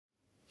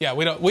Yeah,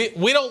 we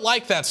don't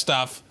like that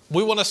stuff.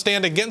 We want to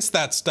stand against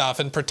that stuff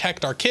and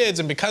protect our kids,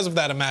 and because of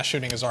that, a mass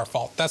shooting is our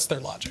fault. That's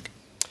their logic.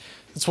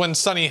 It's when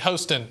Sonny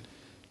Hostin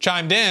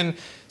chimed in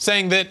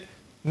saying that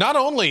not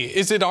only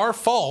is it our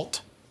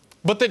fault,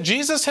 but that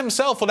Jesus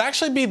himself would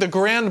actually be the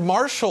grand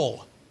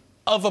marshal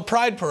of a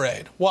pride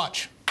parade.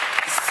 Watch.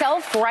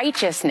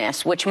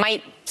 Self-righteousness, which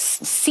might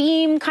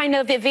seem kind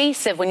of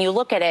evasive when you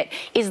look at it,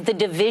 is the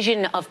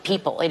division of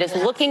people. It is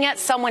looking at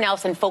someone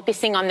else and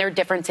focusing on their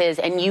differences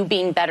and you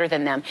being better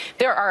than them.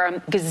 There are a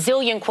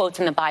gazillion quotes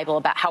in the Bible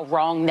about how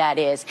wrong that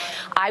is.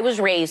 I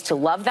was raised to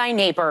love thy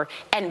neighbor,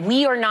 and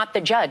we are not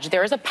the judge.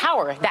 There is a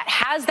power that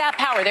has that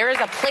power. There is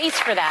a place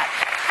for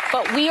that.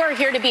 But we are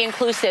here to be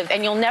inclusive,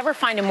 and you'll never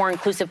find a more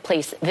inclusive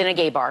place than a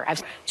gay bar.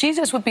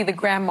 Jesus would be the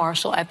grand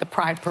marshal at the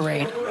Pride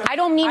Parade. I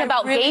don't mean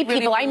about gay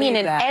people. I mean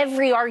in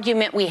every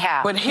argument we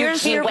have. But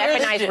here's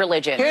weaponized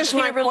religion. Here's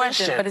my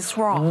question. But it's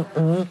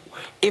wrong.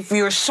 If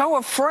you're so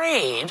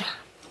afraid,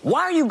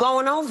 why are you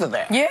going over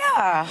there?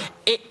 Yeah.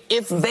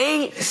 If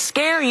they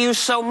scare you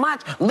so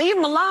much, leave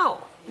them alone.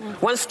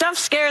 When stuff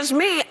scares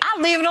me, I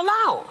leave it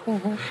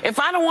alone. If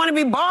I don't want to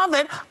be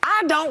bothered,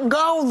 I don't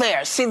go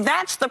there. See,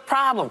 that's the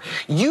problem.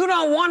 You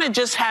don't want to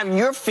just have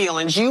your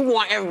feelings. You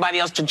want everybody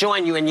else to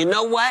join you. And you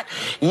know what?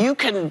 You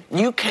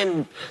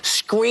can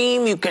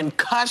scream, you can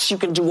cuss, you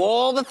can do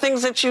all the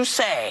things that you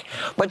say.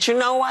 But you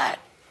know what?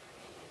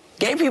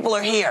 Gay people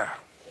are here.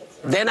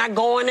 They're not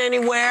going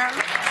anywhere.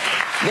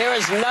 There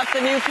is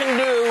nothing you can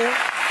do.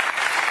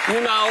 You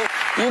know,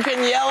 you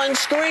can yell and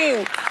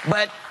scream,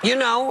 but, you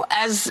know,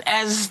 as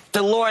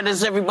the Lord,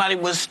 as everybody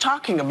was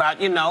talking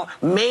about, you know,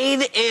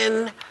 made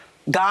in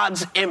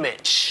God's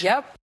image.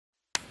 Yep.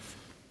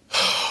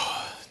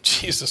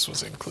 Jesus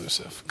was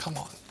inclusive. Come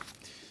on.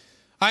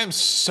 I am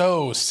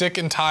so sick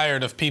and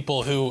tired of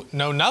people who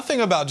know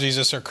nothing about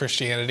Jesus or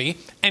Christianity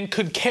and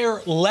could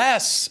care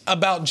less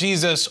about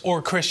Jesus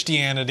or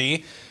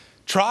Christianity,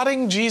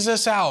 trotting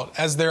Jesus out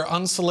as their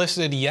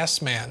unsolicited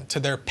yes man to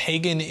their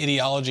pagan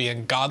ideology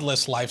and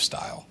godless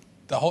lifestyle.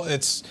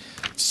 It's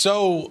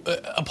so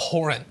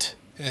abhorrent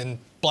and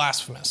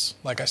blasphemous,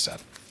 like I said.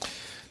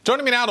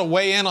 Joining me now to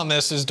weigh in on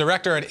this is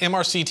director at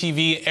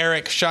MRCTV,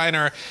 Eric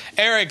Scheiner.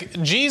 Eric,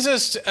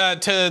 Jesus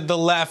to the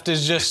left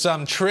is just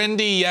some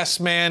trendy yes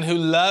man who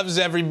loves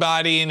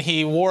everybody, and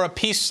he wore a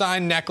peace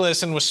sign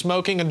necklace and was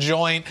smoking a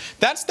joint.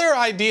 That's their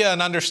idea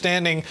and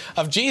understanding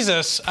of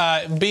Jesus.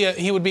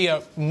 He would be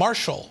a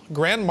marshal,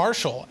 grand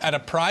marshal at a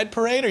pride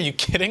parade. Are you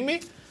kidding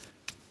me?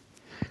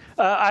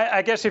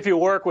 I guess if you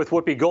work with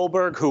Whoopi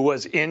Goldberg, who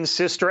was in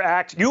Sister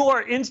Act, you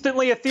are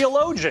instantly a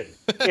theologian.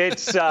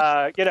 It's,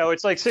 you know,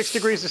 it's like 6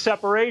 degrees of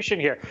separation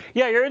here.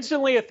 Yeah, you're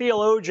instantly a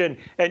theologian,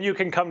 and you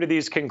can come to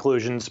these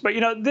conclusions. But, you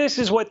know, this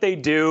is what they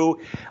do.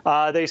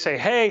 They say,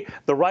 hey,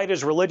 the right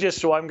is religious,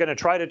 so I'm going to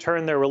try to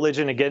turn their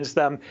religion against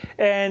them.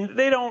 And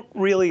they don't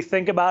really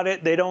think about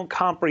it. They don't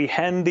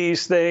comprehend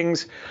these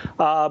things.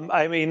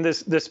 I mean,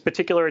 this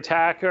particular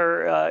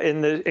attacker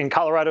in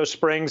Colorado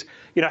Springs,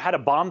 you know, had a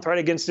bomb threat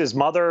against his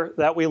mother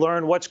that we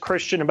learned. What's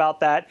Christian about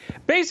that?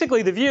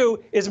 Basically, the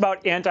view is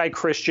about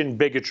anti-Christian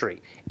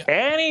bigotry.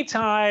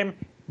 Anytime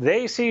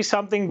they see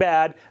something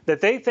bad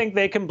that they think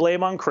they can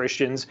blame on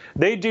Christians,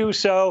 they do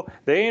so,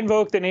 they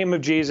invoke the name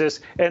of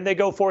Jesus, and they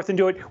go forth and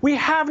do it. We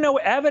have no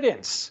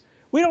evidence.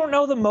 We don't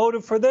know the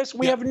motive for this.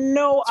 We have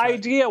no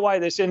idea why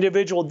this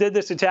individual did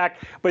this attack,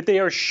 but they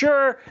are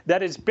sure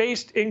that it's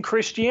based in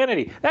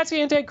Christianity. That's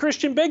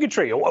anti-Christian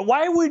bigotry.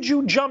 Why would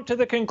you jump to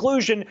the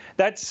conclusion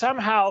that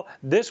somehow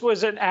this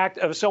was an act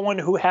of someone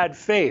who had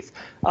faith?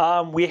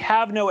 We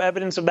have no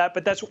evidence of that,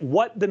 but that's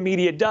what the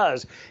media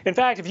does. In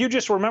fact, if you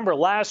just remember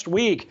last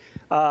week,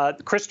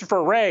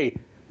 Christopher Wray,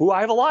 who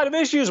I have a lot of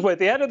issues with,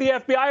 the head of the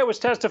FBI, was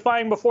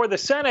testifying before the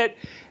Senate,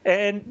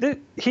 and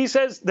he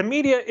says the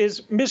media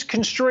is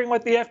misconstruing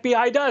what the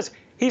FBI does.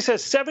 He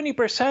says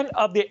 70%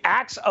 of the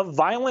acts of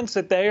violence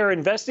that they are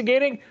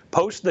investigating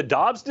post the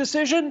Dobbs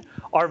decision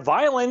are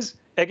violence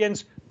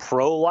against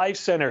pro-life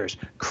centers,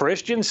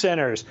 Christian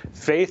centers,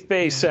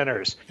 faith-based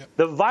centers.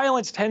 The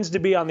violence tends to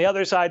be on the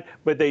other side,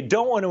 but they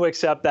don't want to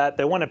accept that.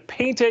 They want to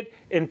paint it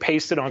and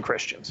paste it on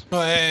Christians.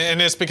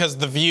 And it's because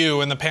The View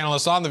and the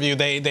panelists on The View,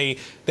 they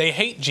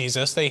hate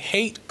Jesus, they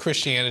hate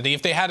Christianity.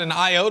 If they had an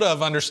iota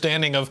of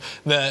understanding of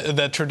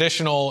the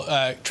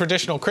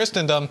traditional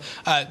Christendom,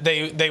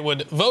 they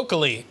would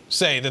vocally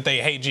say that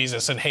they hate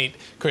Jesus and hate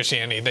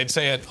Christianity. They'd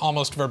say it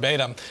almost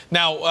verbatim.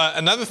 Now,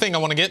 another thing I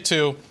want to get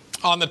to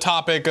on the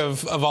topic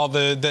of all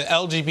the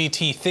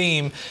LGBT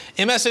theme,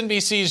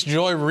 MSNBC's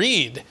Joy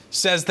Reid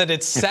says that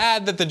it's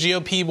sad that the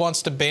GOP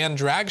wants to ban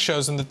drag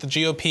shows and that the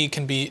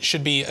GOP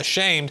should be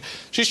ashamed.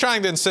 She's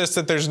trying to insist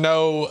that there's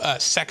no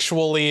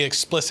sexually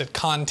explicit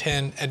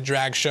content at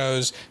drag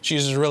shows. She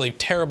uses a really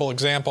terrible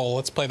example.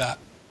 Let's play that.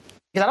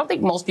 Because I don't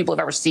think most people have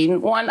ever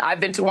seen one.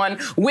 I've been to one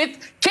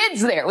with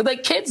kids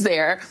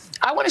there,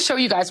 I want to show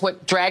you guys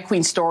what drag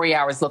queen story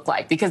hours look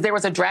like, because there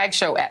was a drag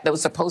show that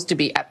was supposed to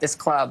be at this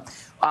club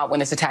when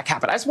this attack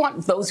happened. I just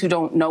want those who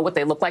don't know what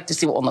they look like to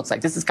see what one looks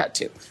like. This is cut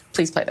 2.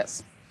 Please play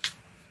this.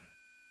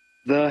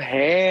 the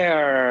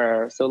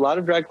hair. So a lot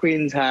of drag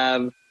queens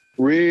have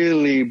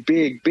really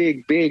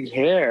big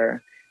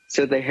hair.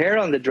 So the hair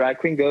on the drag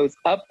queen goes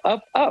up,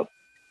 up, up.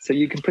 So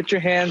you can put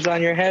your hands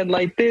on your head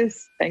like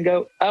this and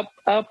go up,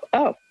 up,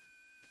 up.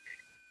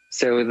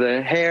 So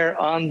the hair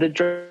on the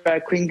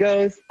drag queen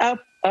goes up,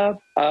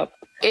 up, up.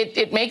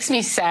 It makes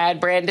me sad,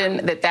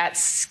 Brandon, that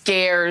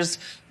scares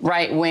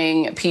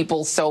right-wing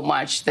people so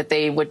much that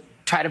they would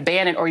try to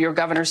ban it, or your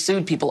governor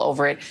sued people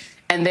over it,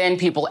 and then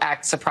people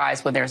act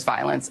surprised when there's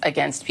violence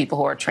against people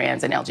who are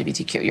trans and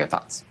LGBTQ. Your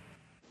thoughts?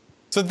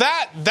 So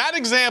that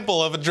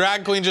example of a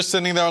drag queen just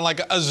sitting there on like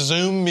a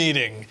Zoom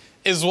meeting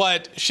is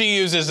what she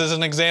uses as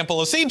an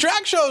example of, see,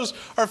 drag shows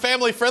are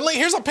family friendly.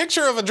 Here's a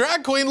picture of a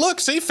drag queen.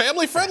 Look, see,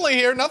 family friendly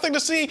here, nothing to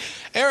see.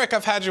 Eric,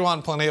 I've had you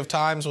on plenty of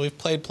times. We've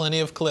played plenty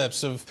of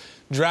clips of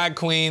drag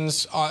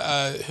queens,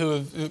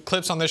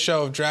 clips on this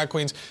show of drag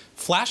queens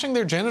flashing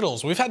their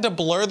genitals. We've had to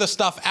blur the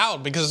stuff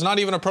out because it's not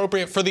even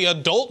appropriate for the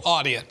adult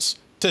audience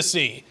to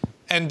see.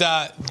 And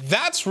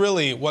that's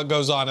really what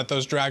goes on at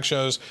those drag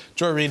shows.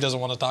 Joy Reid doesn't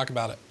want to talk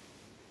about it.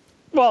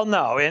 Well,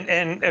 no,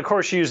 and of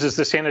course she uses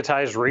the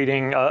sanitized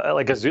reading,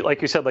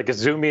 like you said, like a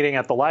Zoom meeting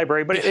at the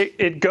library, but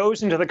it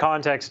goes into the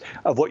context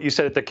of what you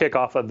said at the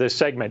kickoff of this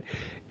segment.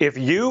 If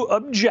you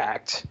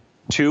object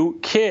to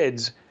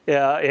kids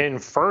in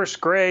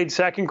first grade,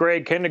 second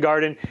grade,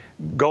 kindergarten,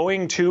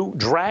 going to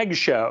drag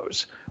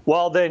shows,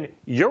 well, then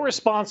you're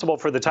responsible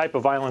for the type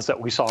of violence that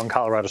we saw in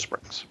Colorado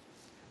Springs.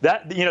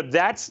 That's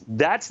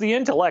the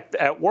intellect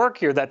at work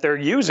here that they're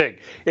using,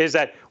 is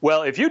that,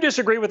 well, if you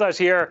disagree with us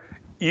here,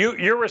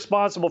 you're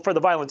responsible for the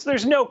violence.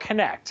 There's no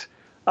connect.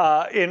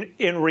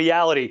 In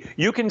reality,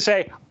 you can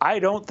say, I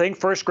don't think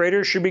first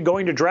graders should be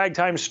going to Drag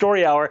Time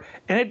Story Hour,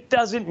 and it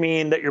doesn't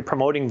mean that you're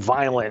promoting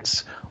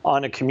violence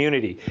on a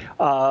community.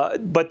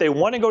 But they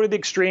want to go to the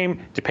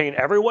extreme to paint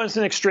everyone as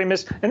an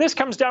extremist, and this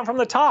comes down from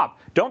the top.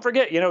 Don't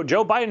forget,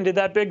 Joe Biden did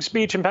that big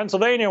speech in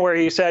Pennsylvania where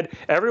he said,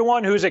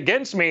 everyone who's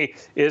against me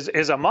is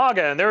a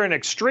MAGA, and they're an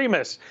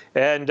extremist.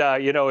 And,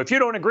 if you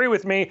don't agree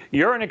with me,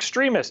 you're an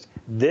extremist.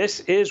 This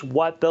is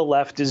what the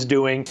left is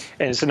doing,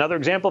 and it's another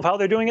example of how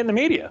they're doing it in the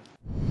media.